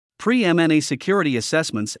Pre-M&A security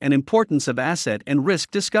assessments and importance of asset and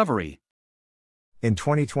risk discovery. In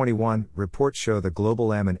 2021, reports show the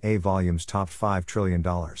global M&A volumes topped $5 trillion.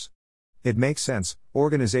 It makes sense.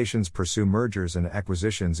 Organizations pursue mergers and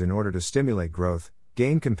acquisitions in order to stimulate growth,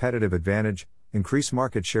 gain competitive advantage, increase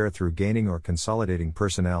market share through gaining or consolidating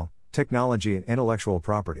personnel, technology, and intellectual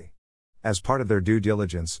property. As part of their due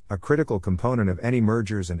diligence, a critical component of any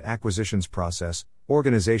mergers and acquisitions process,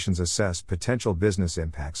 organizations assess potential business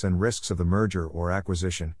impacts and risks of the merger or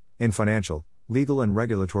acquisition, in financial, legal, and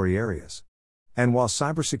regulatory areas. And while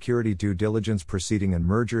cybersecurity due diligence proceeding in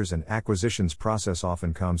mergers and acquisitions process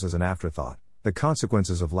often comes as an afterthought, the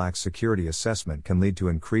consequences of lax security assessment can lead to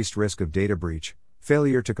increased risk of data breach,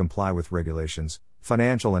 failure to comply with regulations,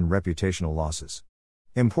 financial and reputational losses.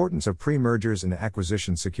 Importance of pre-mergers and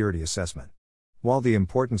acquisition security assessment. While the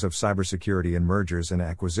importance of cybersecurity in mergers and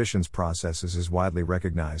acquisitions processes is widely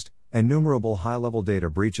recognized, innumerable high-level data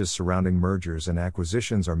breaches surrounding mergers and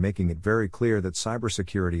acquisitions are making it very clear that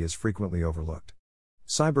cybersecurity is frequently overlooked.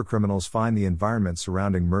 Cybercriminals find the environment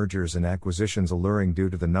surrounding mergers and acquisitions alluring due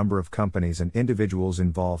to the number of companies and individuals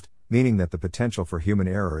involved, meaning that the potential for human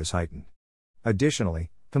error is heightened. Additionally,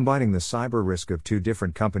 combining the cyber risk of two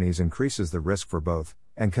different companies increases the risk for both,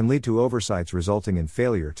 and can lead to oversights resulting in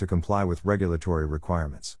failure to comply with regulatory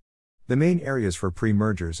requirements. The main areas for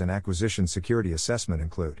pre-mergers and acquisition security assessment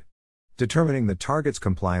include determining the target's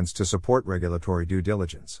compliance to support regulatory due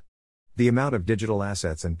diligence, the amount of digital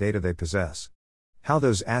assets and data they possess, how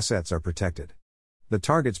those assets are protected, the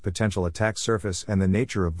target's potential attack surface and the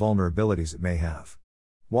nature of vulnerabilities it may have.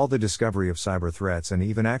 While the discovery of cyber threats and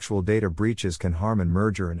even actual data breaches can harm a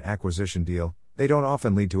merger and acquisition deal, they don't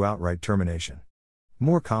often lead to outright termination.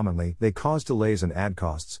 More commonly, they cause delays and add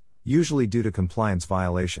costs, usually due to compliance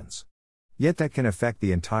violations. Yet that can affect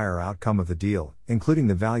the entire outcome of the deal, including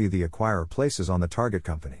the value the acquirer places on the target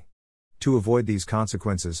company. To avoid these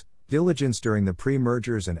consequences, diligence during the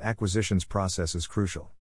pre-mergers and acquisitions process is crucial.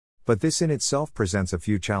 But this in itself presents a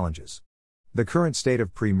few challenges. The current state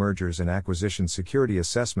of pre-mergers and acquisition security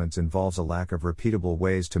assessments involves a lack of repeatable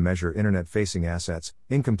ways to measure internet-facing assets,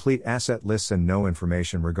 incomplete asset lists, and no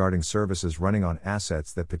information regarding services running on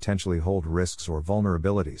assets that potentially hold risks or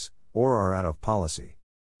vulnerabilities, or are out of policy.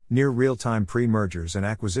 Near real-time pre-mergers and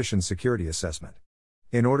acquisition security assessment.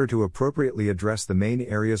 In order to appropriately address the main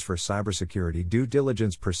areas for cybersecurity due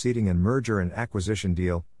diligence proceeding in merger and acquisition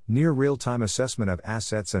deal, near real-time assessment of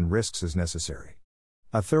assets and risks is necessary.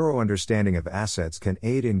 A thorough understanding of assets can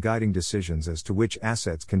aid in guiding decisions as to which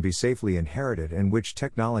assets can be safely inherited and which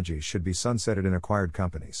technologies should be sunsetted in acquired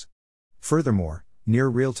companies. Furthermore, near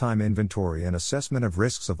real-time inventory and assessment of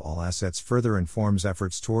risks of all assets further informs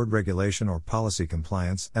efforts toward regulation or policy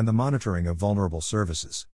compliance and the monitoring of vulnerable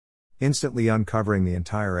services. Instantly uncovering the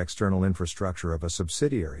entire external infrastructure of a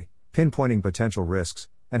subsidiary, pinpointing potential risks,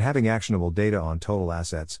 and having actionable data on total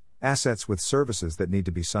assets, assets with services that need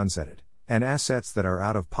to be sunsetted, and assets that are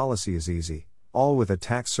out of policy is easy, all with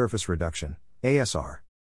attack surface reduction, ASR.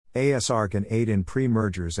 ASR can aid in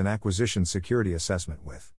pre-mergers and acquisition security assessment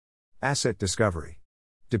with asset discovery.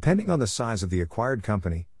 Depending on the size of the acquired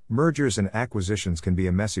company, mergers and acquisitions can be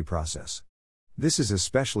a messy process. This is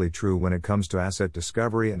especially true when it comes to asset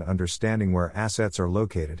discovery and understanding where assets are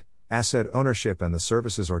located, asset ownership, and the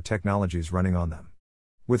services or technologies running on them.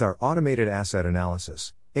 With our automated asset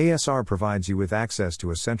analysis, ASR provides you with access to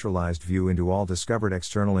a centralized view into all discovered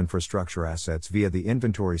external infrastructure assets via the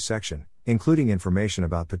inventory section, including information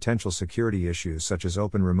about potential security issues such as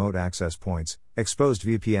open remote access points, exposed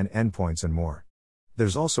VPN endpoints, and more.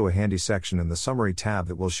 There's also a handy section in the Summary tab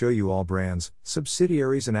that will show you all brands,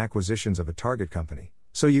 subsidiaries, and acquisitions of a target company,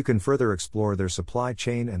 so you can further explore their supply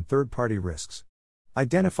chain and third-party risks.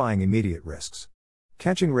 Identifying immediate risks.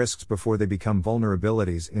 Catching risks before they become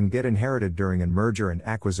vulnerabilities and get inherited during a merger and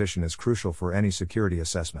acquisition is crucial for any security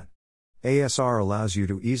assessment. ASR allows you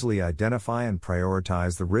to easily identify and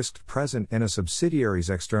prioritize the risks present in a subsidiary's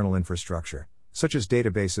external infrastructure, such as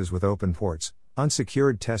databases with open ports,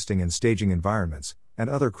 unsecured testing and staging environments, and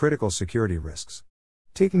other critical security risks.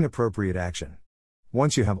 Taking appropriate action.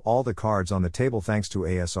 Once you have all the cards on the table thanks to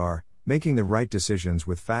ASR, making the right decisions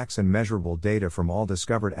with facts and measurable data from all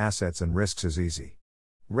discovered assets and risks is easy.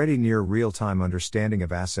 Ready near real-time understanding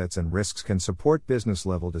of assets and risks can support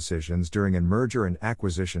business-level decisions during a merger and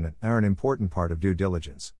acquisition and are an important part of due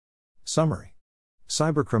diligence. Summary.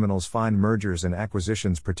 Cybercriminals find mergers and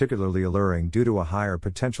acquisitions particularly alluring due to a higher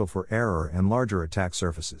potential for error and larger attack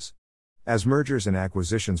surfaces. As mergers and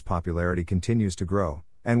acquisitions popularity continues to grow,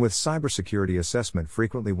 and with cybersecurity assessment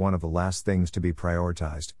frequently one of the last things to be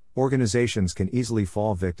prioritized, organizations can easily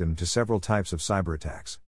fall victim to several types of cyber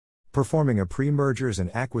attacks. Performing a pre-mergers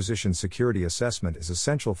and acquisition security assessment is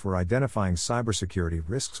essential for identifying cybersecurity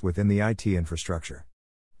risks within the IT infrastructure.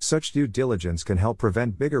 Such due diligence can help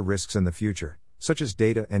prevent bigger risks in the future, such as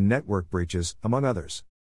data and network breaches, among others.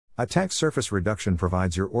 Attack Surface Reduction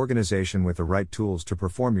provides your organization with the right tools to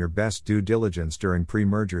perform your best due diligence during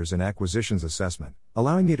pre-mergers and acquisitions assessment,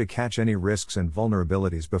 allowing you to catch any risks and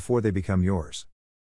vulnerabilities before they become yours.